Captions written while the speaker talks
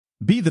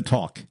Be the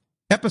Talk,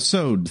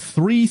 episode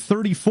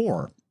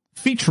 334,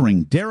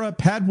 featuring Dara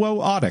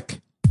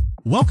Padwo-Audick.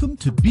 Welcome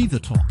to Be the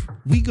Talk.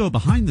 We go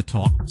behind the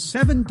talk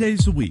 7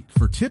 days a week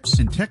for tips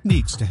and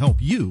techniques to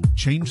help you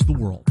change the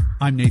world.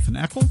 I'm Nathan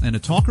Eckel, and a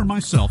talker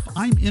myself.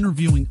 I'm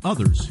interviewing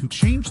others who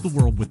change the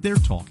world with their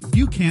talk.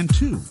 You can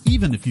too,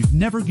 even if you've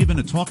never given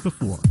a talk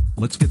before.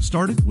 Let's get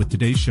started with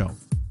today's show.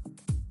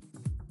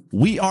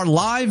 We are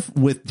live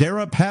with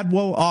Dara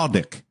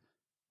Padwo-Audick.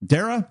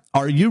 Dara,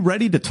 are you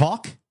ready to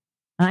talk?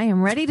 I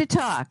am ready to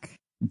talk.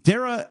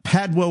 Dara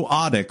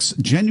Padwo-Audick's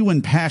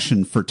genuine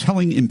passion for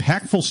telling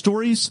impactful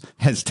stories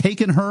has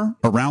taken her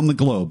around the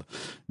globe.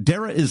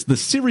 Dara is the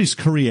series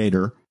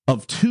creator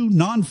of 2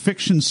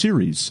 nonfiction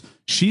series,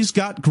 She's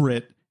Got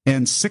Grit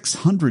and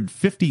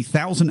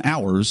 650,000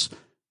 Hours,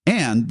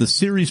 and the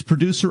series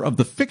producer of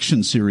the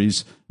fiction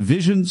series,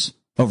 Vizions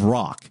of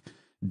Rock.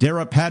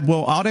 Dara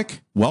Padwo-Audick,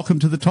 welcome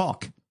to the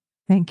talk.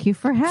 Thank you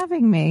for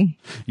having me.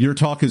 Your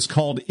talk is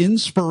called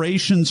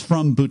Inspirations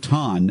from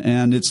Bhutan,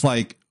 and it's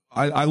like,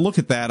 I look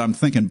at that, I'm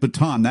thinking,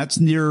 Bhutan, that's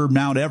near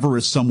Mount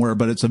Everest somewhere,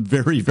 but it's a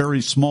very,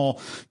 very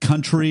small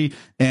country,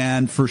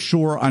 and for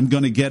sure I'm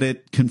going to get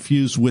it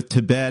confused with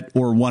Tibet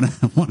or one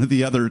of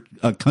the other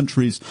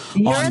countries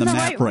on the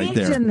map right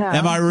there.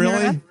 Am I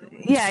really?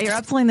 You're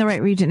absolutely in the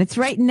right region. It's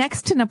right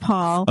next to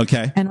Nepal.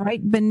 Okay. And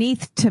right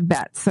beneath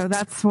Tibet. So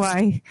that's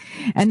why.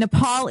 And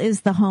Nepal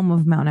is the home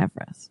of Mount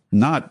Everest.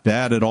 Not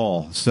bad at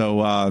all. So,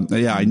 I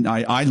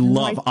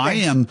love,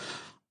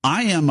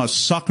 I am a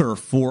sucker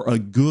for a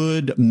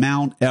good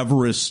Mount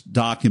Everest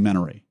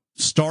documentary,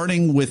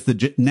 starting with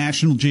the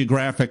National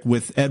Geographic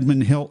with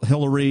Edmund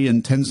Hillary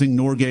and Tenzing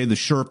Norgay, the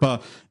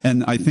Sherpa.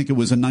 And I think it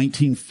was a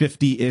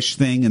 1950-ish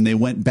thing. And they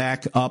went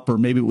back up, or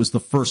maybe it was the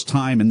first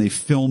time, and they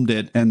filmed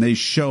it, and they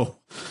show,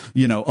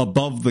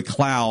 above the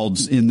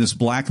clouds in this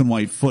black and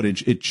white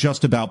footage. It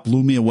just about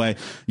blew me away.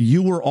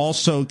 You were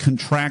also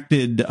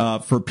contracted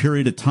for a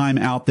period of time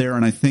out there,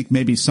 and I think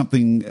maybe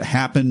something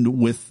happened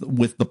with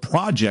the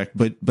project,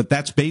 but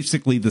that's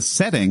basically the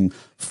setting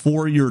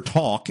for your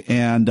talk,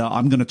 and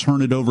I'm going to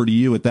turn it over to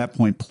you at that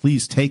point.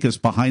 Please take us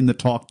behind the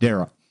talk,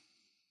 Dara.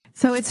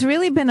 So it's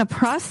really been a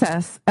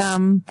process.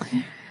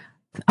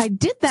 I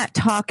did that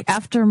talk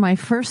after my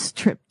first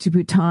trip to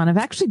Bhutan. I've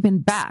actually been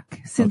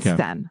back since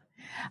then.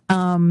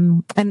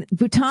 And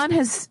Bhutan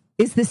is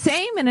the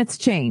same, and it's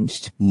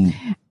changed.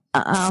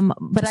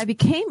 But I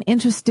became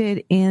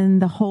interested in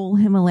the whole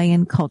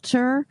Himalayan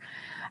culture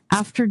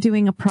after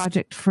doing a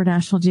project for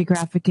National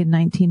Geographic in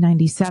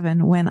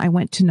 1997, when I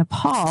went to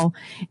Nepal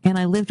and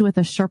I lived with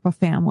a Sherpa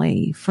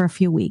family for a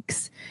few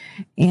weeks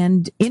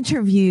and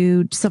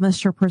interviewed some of the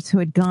Sherpas who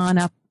had gone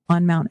up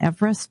on Mount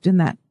Everest in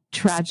that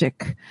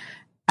tragic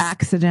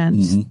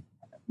accident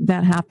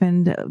that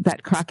happened,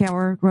 that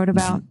Krakauer wrote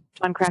about,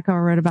 John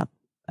Krakauer wrote about,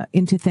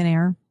 Into Thin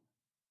Air.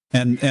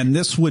 And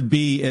this would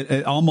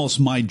be almost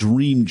my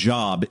dream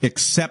job,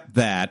 except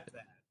that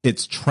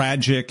it's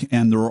tragic,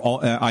 and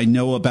I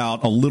know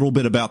about a little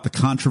bit about the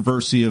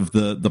controversy of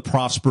the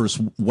prosperous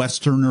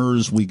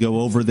Westerners. We go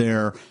over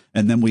there,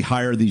 and then we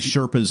hire these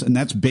Sherpas, and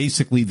that's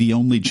basically the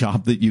only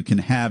job that you can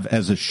have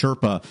as a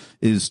Sherpa,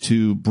 is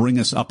to bring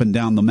us up and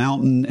down the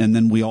mountain, and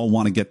then we all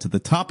want to get to the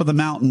top of the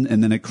mountain,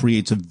 and then it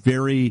creates a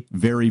very,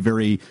 very,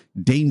 very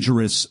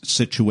dangerous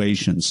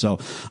situation. So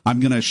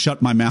I'm going to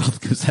shut my mouth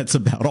because that's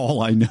about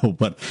all I know,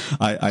 but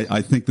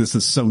I think this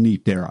is so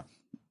neat, Dara.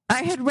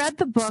 I had read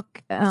the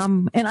book,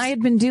 and I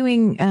had been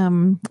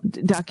doing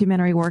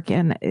documentary work,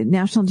 and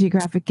National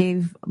Geographic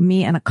gave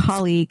me and a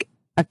colleague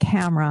a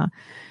camera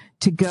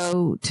to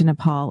go to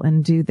Nepal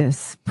and do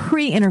this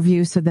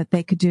pre-interview so that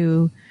they could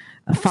do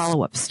a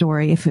follow-up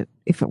story if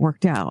it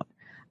worked out.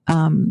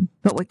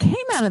 But what came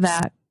out of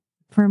that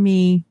for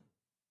me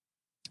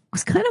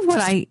was kind of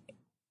what I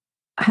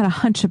had a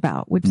hunch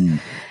about, which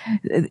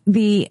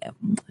the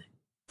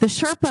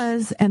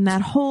Sherpas and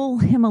that whole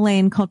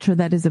Himalayan culture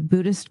that is a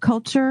Buddhist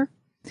culture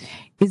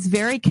is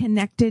very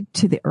connected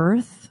to the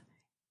earth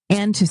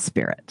and to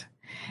spirit.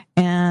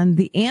 And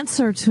the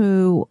answer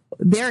to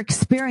their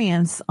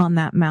experience on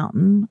that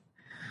mountain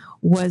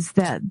was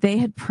that they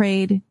had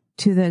prayed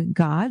to the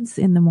gods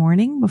in the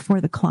morning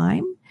before the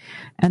climb,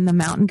 and the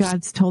mountain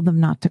gods told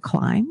them not to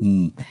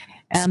climb.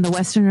 And the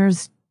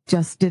Westerners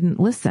just didn't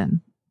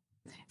listen.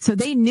 So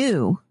they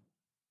knew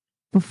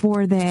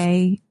before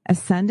they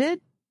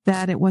ascended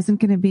that it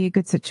wasn't going to be a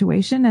good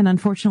situation. And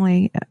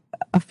unfortunately,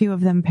 a few of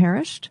them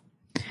perished,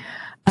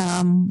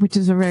 which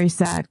is a very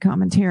sad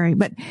commentary.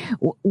 But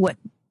what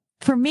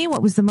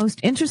was the most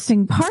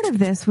interesting part of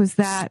this was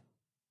that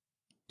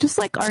just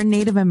like our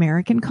Native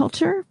American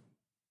culture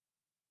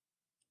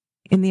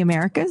in the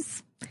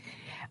Americas,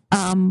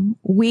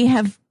 we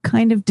have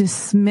kind of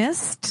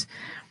dismissed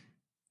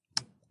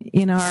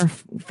in our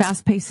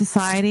fast-paced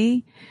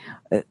society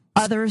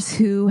others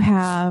who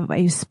have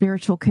a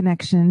spiritual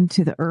connection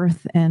to the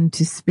earth and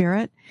to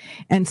spirit.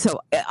 And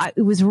so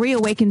it was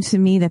reawakened to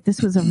me that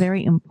this was a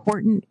very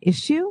important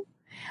issue.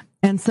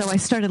 And so I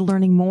started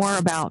learning more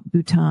about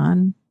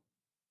Bhutan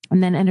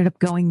and then ended up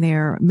going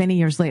there many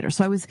years later.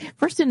 So I was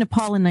first in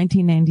Nepal in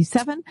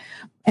 1997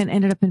 and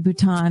ended up in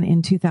Bhutan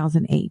in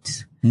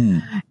 2008.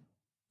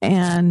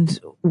 And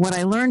what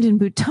I learned in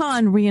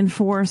Bhutan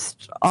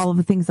reinforced all of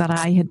the things that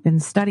I had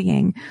been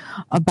studying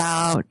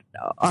about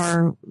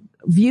our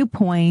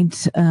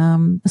viewpoint,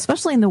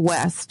 especially in the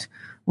West.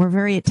 We're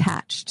very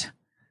attached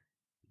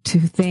to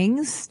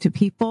things, to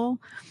people.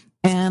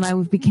 And I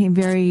became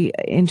very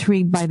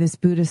intrigued by this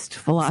Buddhist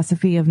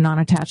philosophy of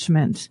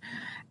non-attachment.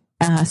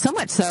 So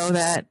much so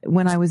that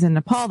when I was in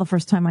Nepal the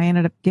first time, I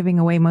ended up giving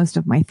away most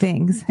of my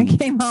things. I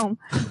came home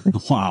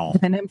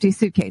with an empty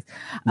suitcase.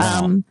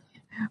 Wow.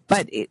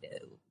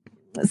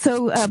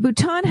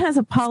 Bhutan has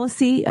a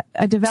policy,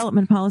 a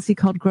development policy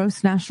called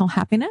Gross National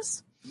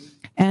Happiness,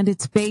 and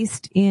it's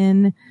based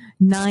in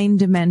 9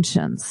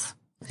 dimensions.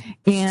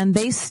 And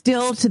they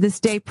still, to this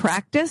day,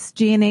 practice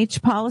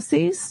G&H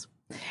policies.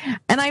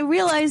 And I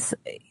realize,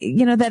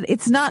 that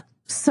it's not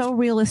so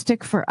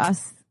realistic for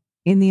us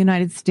in the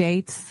United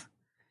States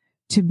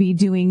to be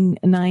doing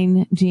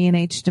 9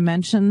 G&H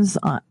dimensions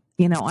on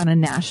a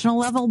national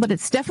level, but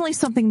it's definitely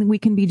something that we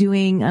can be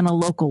doing on a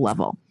local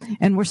level.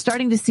 And we're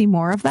starting to see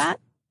more of that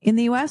in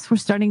the U.S. We're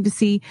starting to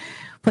see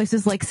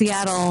places like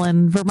Seattle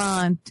and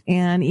Vermont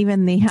and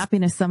even the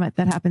Happiness Summit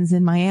that happens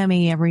in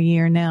Miami every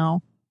year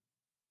now.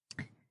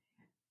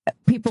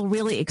 People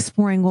really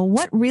exploring, well,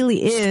 what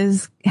really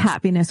is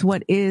happiness?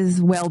 What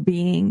is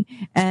well-being?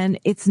 And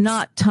it's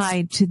not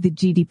tied to the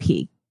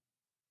GDP.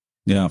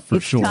 Yeah, for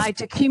sure. It's tied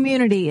to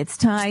community. It's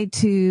tied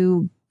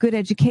to good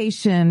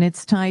education.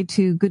 It's tied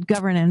to good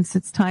governance.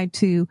 It's tied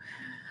to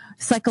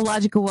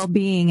psychological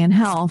well-being and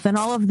health and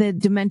all of the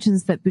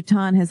dimensions that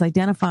Bhutan has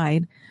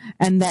identified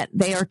and that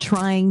they are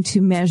trying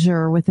to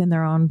measure within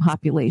their own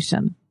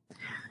population.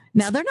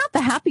 Now, they're not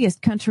the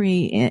happiest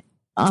country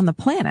on the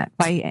planet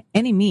by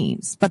any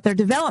means, but their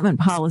development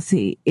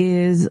policy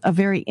is a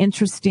very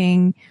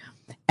interesting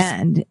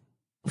and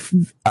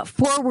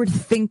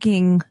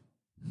forward-thinking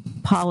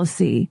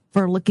policy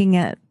for looking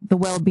at the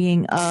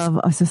well-being of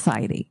a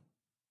society.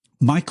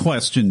 My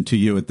question to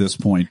you at this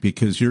point,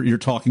 because you're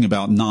talking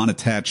about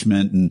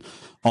non-attachment and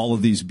all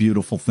of these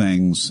beautiful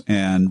things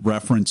and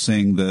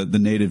referencing the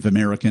Native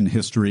American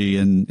history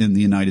in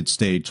the United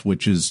States,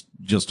 which is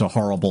just a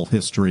horrible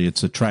history.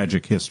 It's a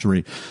tragic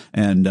history,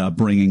 and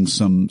bringing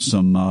some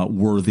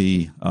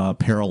worthy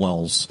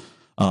parallels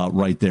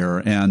right there.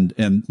 And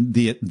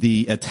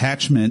the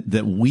attachment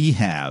that we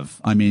have.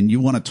 I mean,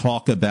 you want to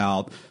talk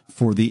about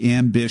for the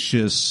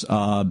ambitious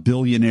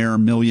billionaire,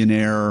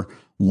 millionaire,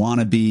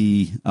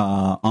 wannabe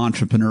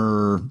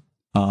entrepreneur,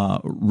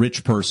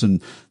 rich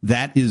person,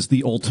 that is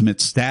the ultimate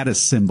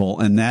status symbol,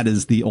 and that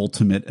is the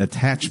ultimate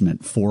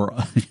attachment for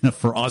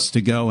us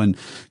to go and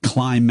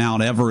climb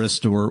Mount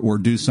Everest or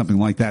do something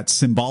like that,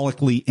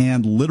 symbolically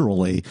and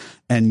literally.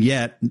 And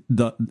yet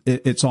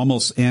it's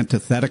almost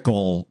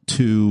antithetical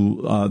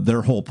to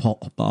their whole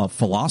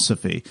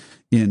philosophy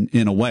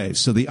in a way.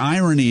 So the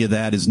irony of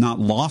that is not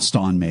lost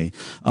on me.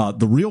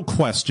 The real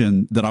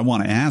question that I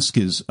want to ask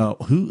is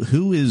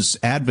who is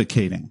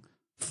advocating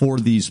for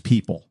these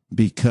people,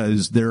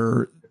 because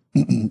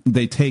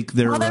they take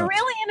their they're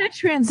really in a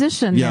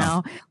transition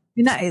now.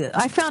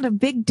 I found a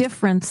big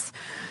difference.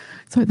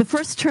 So the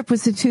first trip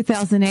was in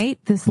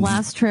 2008. This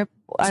last trip,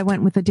 I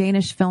went with a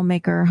Danish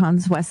filmmaker,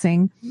 Hans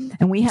Wessing,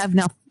 and we have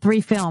now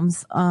 3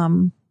 films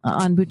on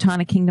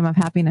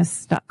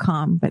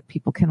BhutanAKingdomOfHappiness.com, but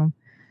people can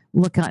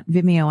look at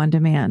Vimeo on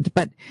demand.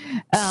 But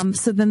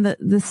so then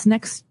the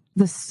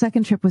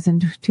second trip was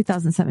in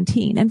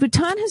 2017, and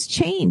Bhutan has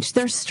changed.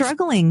 They're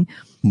struggling.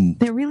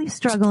 They're really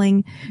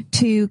struggling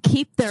to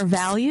keep their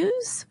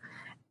values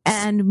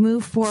and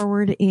move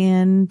forward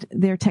in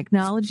their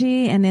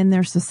technology and in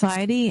their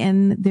society,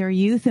 and their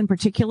youth in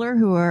particular,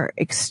 who are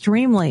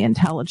extremely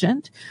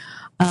intelligent,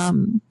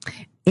 and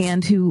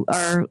who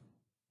are,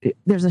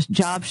 there's a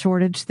job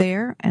shortage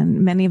there,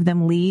 and many of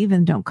them leave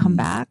and don't come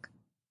back.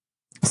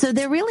 So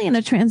they're really in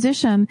a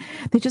transition.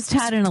 They just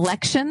had an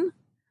election.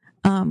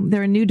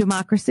 They're a new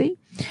democracy.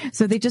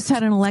 So they just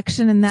had an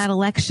election, and that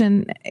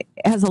election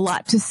has a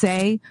lot to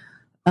say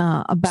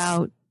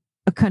about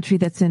a country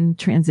that's in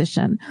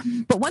transition.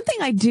 But one thing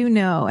I do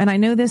know, and I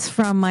know this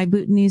from my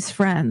Bhutanese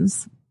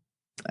friends,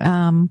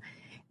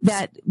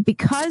 that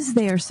because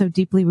they are so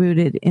deeply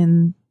rooted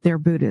in their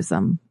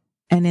Buddhism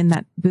and in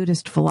that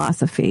Buddhist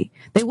philosophy,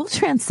 they will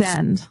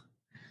transcend.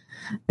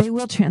 They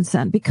will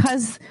transcend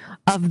because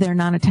of their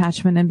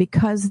non-attachment and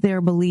because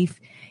their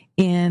belief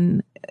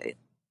in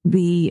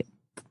the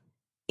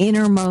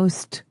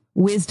innermost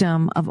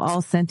wisdom of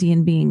all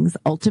sentient beings.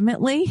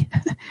 Ultimately,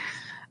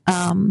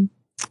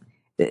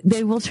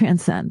 they will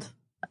transcend.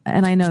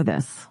 And I know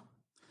this.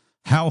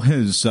 How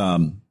has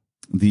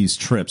these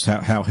trips,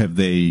 how have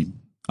they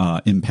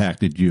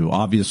impacted you?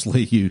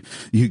 Obviously,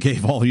 you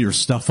gave all your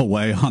stuff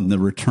away on the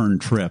return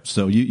trip,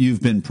 so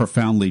you've been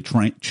profoundly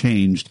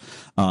changed.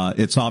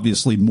 It's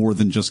obviously more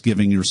than just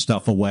giving your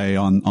stuff away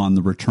on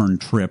the return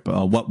trip.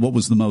 What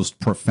was the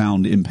most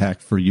profound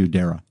impact for you,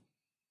 Dara?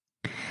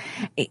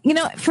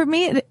 For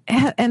me,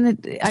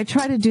 I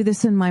try to do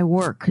this in my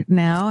work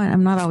now, and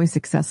I'm not always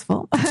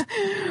successful,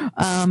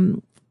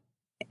 and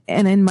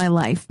in my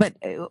life. But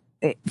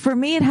for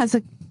me,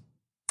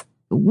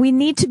 we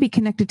need to be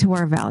connected to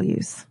our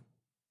values,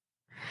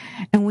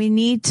 and we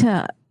need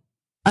to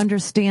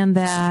understand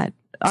that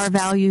our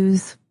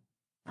values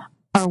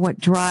are what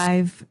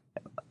drive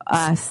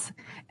us,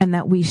 and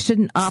that we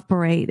shouldn't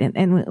operate,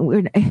 and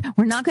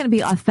we're not going to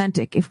be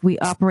authentic if we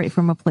operate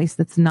from a place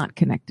that's not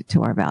connected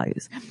to our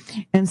values.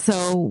 And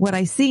so what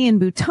I see in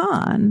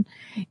Bhutan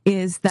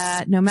is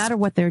that no matter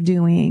what they're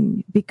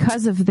doing,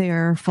 because of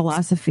their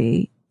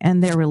philosophy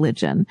and their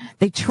religion,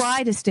 they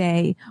try to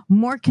stay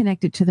more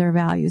connected to their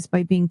values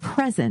by being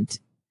present,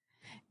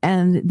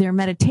 and their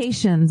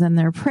meditations and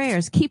their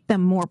prayers keep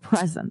them more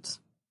present,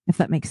 if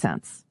that makes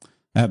sense.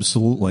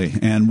 Absolutely.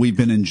 And we've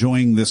been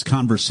enjoying this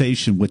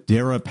conversation with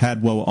Dara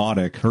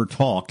Padwo-Audick. Her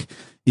talk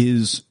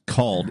is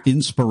called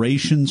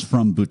Inspirations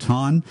from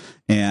Bhutan.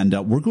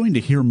 And we're going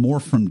to hear more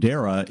from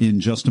Dara in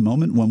just a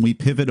moment when we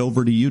pivot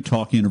over to you,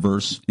 Talk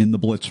Universe, in the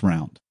Blitz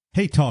Round.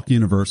 Hey, Talk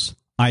Universe.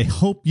 I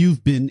hope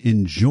you've been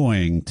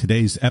enjoying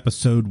today's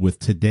episode with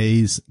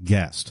today's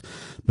guest.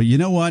 But you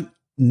know what?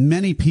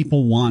 Many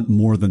people want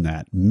more than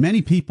that.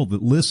 Many people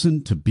that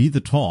listen to Be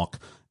the Talk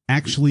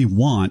actually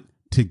want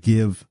to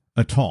give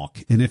a talk.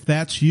 And if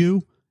that's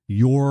you,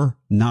 you're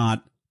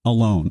not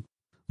alone.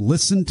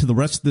 Listen to the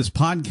rest of this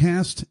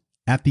podcast.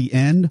 At the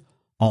end,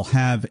 I'll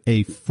have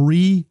a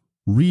free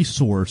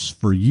resource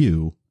for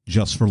you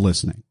just for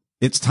listening.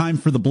 It's time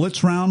for the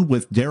Blitz Round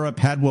with Dara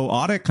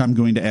Padwo-Audick. I'm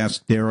going to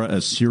ask Dara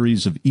a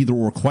series of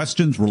either-or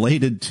questions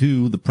related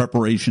to the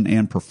preparation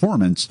and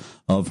performance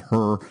of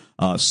her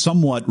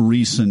somewhat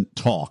recent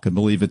talk. I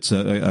believe it's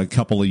a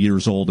couple of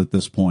years old at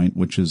this point,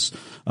 which is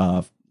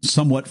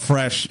somewhat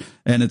fresh,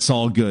 and it's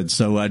all good.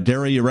 So,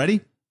 Dara, you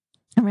ready?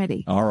 I'm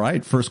ready. All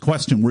right. First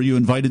question. Were you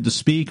invited to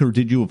speak, or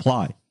did you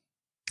apply?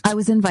 I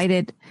was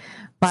invited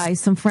by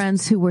some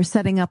friends who were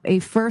setting up a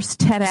first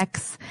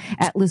TEDx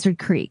at Lizard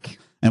Creek.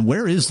 And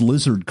where is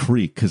Lizard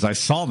Creek? Because I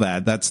saw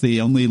that. That's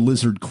the only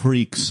Lizard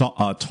Creek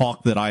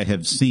talk that I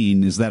have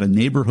seen. Is that a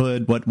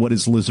neighborhood? What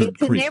is Lizard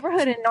Creek? It's a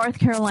neighborhood in North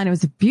Carolina. It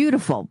was a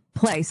beautiful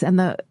place. And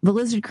the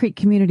Lizard Creek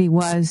community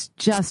was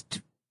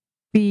just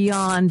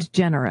beyond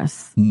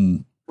generous.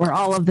 Were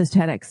all of the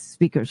TEDx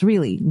speakers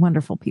really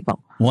wonderful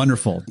people.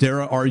 Wonderful.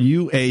 Dara, are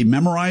you a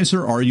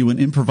memorizer? Are you an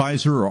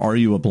improviser? Or are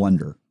you a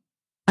blender?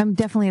 I'm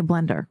definitely a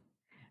blender.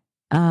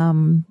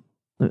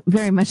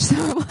 Very much so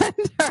a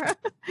blender.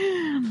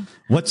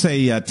 What's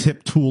a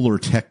tip, tool, or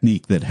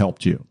technique that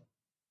helped you?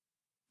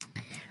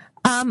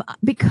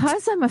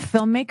 Because I'm a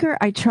filmmaker,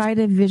 I try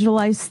to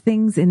visualize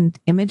things in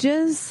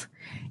images.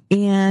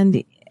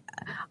 And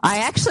I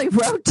actually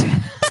wrote,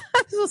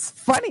 this was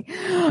funny.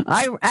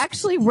 I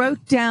actually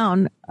wrote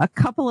down a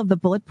couple of the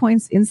bullet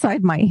points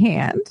inside my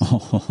hand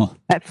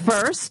at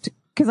first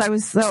because I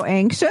was so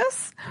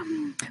anxious,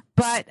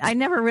 but I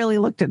never really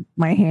looked at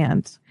my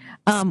hand.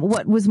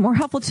 What was more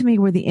helpful to me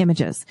were the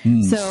images.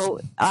 So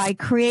I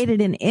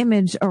created an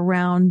image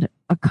around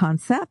a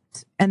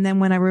concept. And then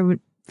when I would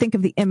think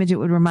of the image, it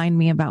would remind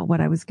me about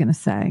what I was going to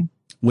say.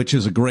 Which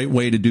is a great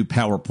way to do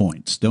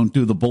PowerPoints. Don't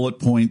do the bullet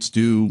points,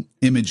 do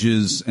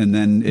images, and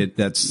then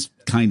that's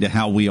kind of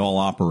how we all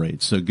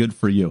operate. So good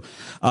for you.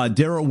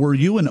 Dara, were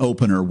you an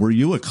opener? Were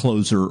you a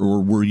closer,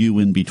 or were you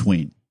in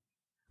between?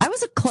 I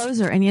was a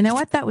closer, and you know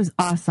what? That was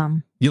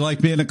awesome. You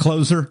like being a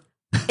closer?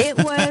 It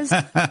was.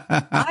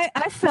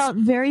 I felt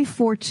very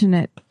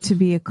fortunate to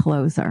be a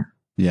closer.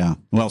 Yeah.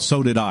 Well,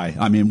 so did I.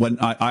 I mean, when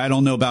I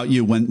don't know about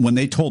you, when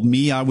they told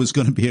me I was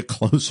going to be a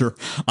closer,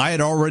 I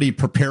had already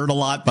prepared a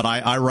lot, but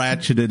I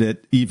ratcheted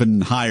it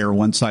even higher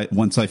once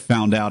I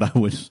found out I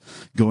was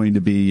going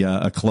to be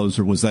a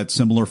closer. Was that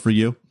similar for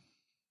you?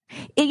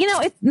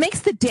 It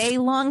makes the day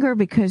longer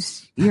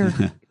because you're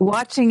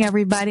watching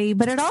everybody,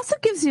 but it also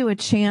gives you a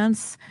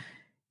chance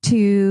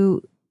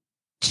to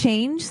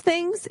change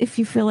things if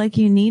you feel like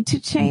you need to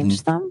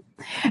change them.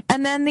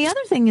 And then the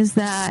other thing is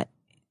that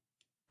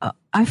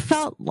I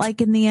felt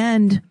like in the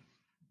end,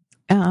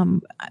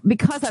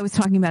 because I was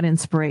talking about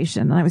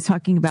inspiration and I was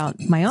talking about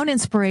my own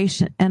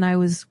inspiration, and I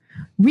was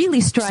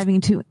really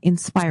striving to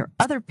inspire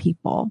other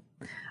people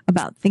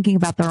about thinking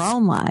about their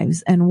own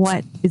lives and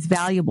what is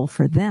valuable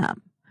for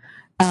them.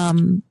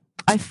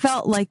 I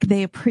felt like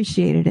they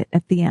appreciated it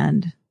at the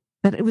end,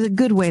 that it was a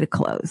good way to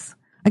close.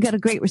 I got a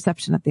great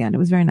reception at the end. It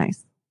was very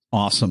nice.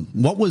 Awesome.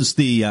 What was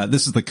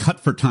this is the cut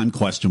for time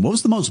question. What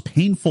was the most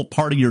painful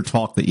part of your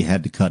talk that you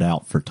had to cut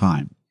out for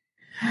time?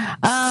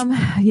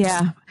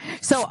 Yeah.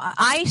 So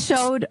I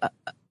showed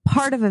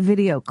part of a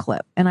video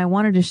clip and I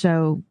wanted to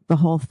show the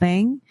whole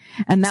thing,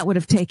 and that would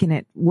have taken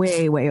it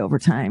way, way over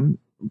time,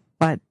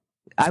 but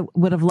I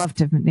would have loved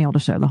to have been able to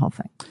show the whole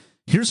thing.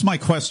 Here's my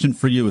question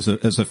for you as a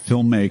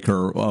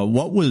filmmaker.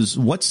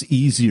 What's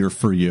easier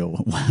for you?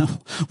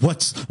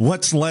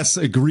 What's less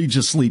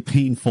egregiously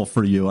painful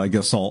for you? I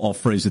guess I'll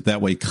phrase it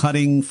that way.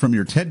 Cutting from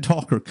your TED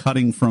Talk or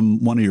cutting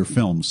from one of your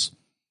films?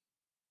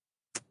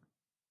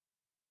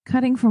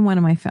 Cutting from one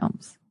of my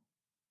films.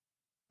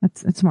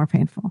 It's more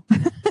painful.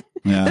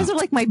 Yeah. Those are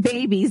like my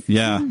babies.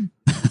 Yeah.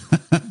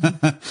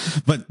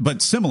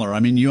 But similar. I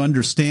mean, you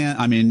understand.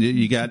 I mean,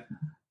 you got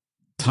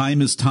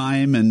time is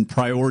time and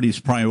priority is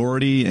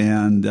priority,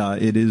 and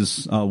it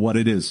is what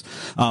it is.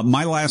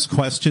 My last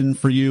question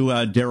for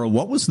you, Dara,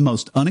 what was the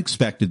most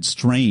unexpected,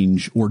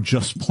 strange, or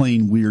just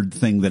plain weird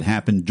thing that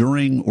happened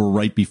during or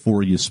right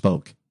before you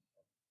spoke?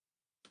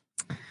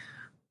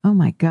 Oh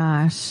my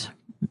gosh.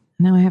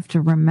 Now I have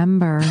to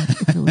remember.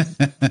 If it was,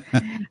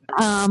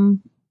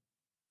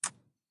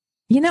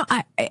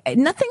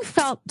 nothing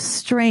felt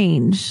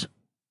strange.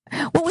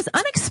 What was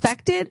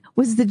unexpected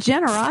was the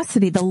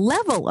generosity, the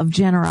level of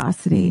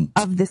generosity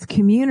of this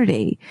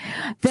community.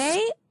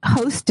 They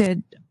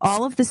hosted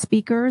all of the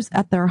speakers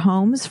at their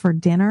homes for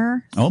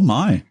dinner. Oh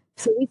my.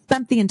 So we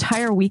spent the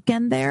entire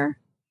weekend there.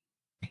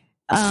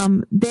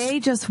 They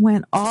just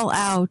went all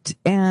out,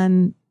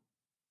 and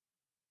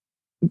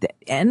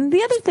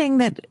the other thing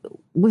that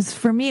was,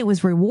 for me, it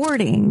was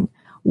rewarding,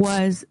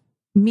 was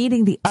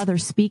meeting the other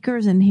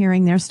speakers and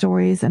hearing their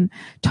stories and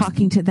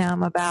talking to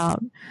them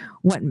about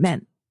what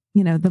meant,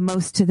 the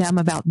most to them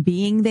about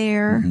being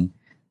there,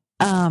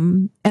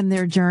 and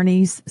their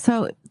journeys.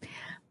 So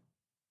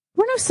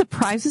were no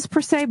surprises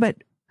per se, but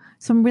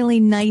some really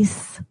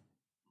nice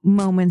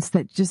moments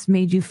that just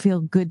made you feel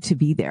good to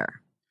be there.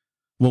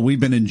 Well, we've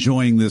been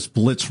enjoying this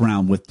Blitz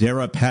round with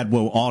Dara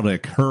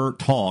Padwo-Audick. Her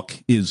talk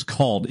is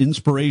called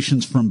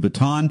Inspirations from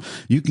Bhutan.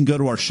 You can go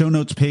to our show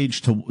notes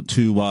page to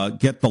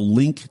get the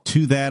link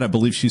to that. I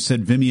believe she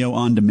said Vimeo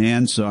on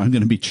demand, so I'm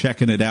going to be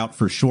checking it out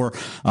for sure.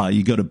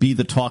 You go to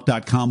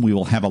BeTheTalk.com. We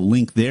will have a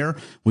link there.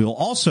 We will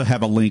also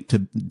have a link to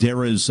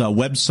Dara's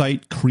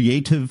website,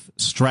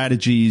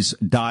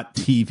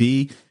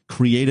 creativestrategies.tv,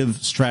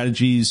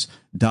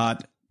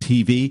 creativestrategies.tv.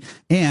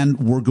 And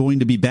we're going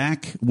to be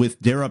back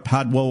with Dara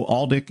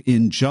Padwo-Audick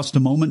in just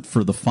a moment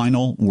for the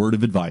final word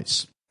of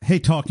advice. Hey,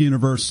 Talk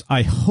Universe,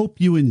 I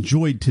hope you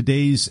enjoyed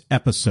today's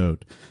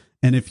episode.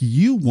 And if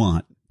you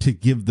want to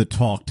give the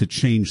talk to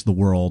change the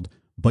world,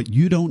 but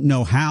you don't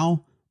know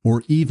how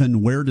or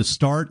even where to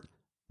start,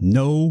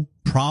 no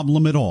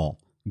problem at all.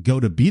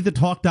 Go to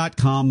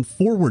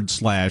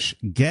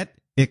BeTheTalk.com/get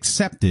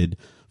accepted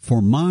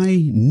for my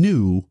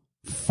new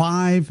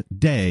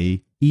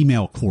 5-day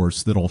email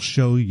course that'll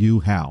show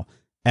you how.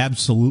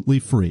 Absolutely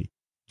free.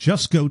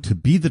 Just go to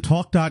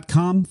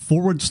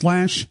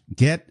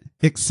BeTheTalk.com/get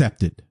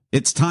accepted.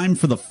 It's time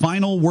for the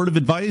final word of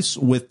advice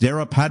with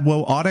Dara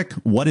Padwo-Audick.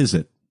 What is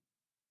it?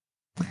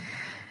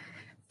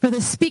 For the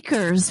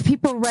speakers,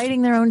 people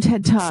writing their own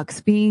TED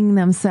Talks, being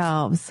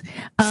themselves.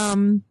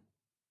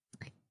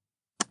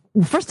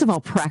 First of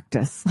all,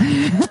 practice.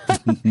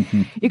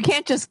 You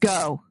can't just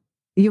go.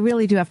 You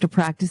really do have to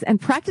practice, and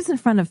practice in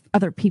front of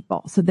other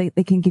people so they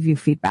can give you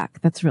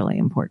feedback. That's really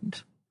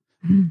important.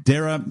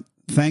 Dara,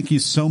 thank you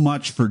so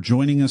much for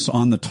joining us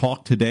on the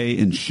talk today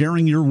and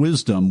sharing your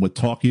wisdom with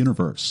Talk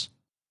Universe.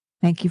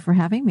 Thank you for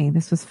having me.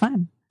 This was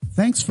fun.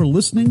 Thanks for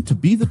listening to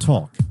Be the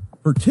Talk.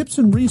 For tips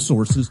and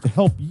resources to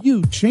help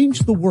you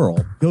change the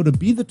world, go to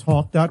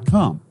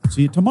BeTheTalk.com.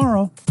 See you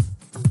tomorrow.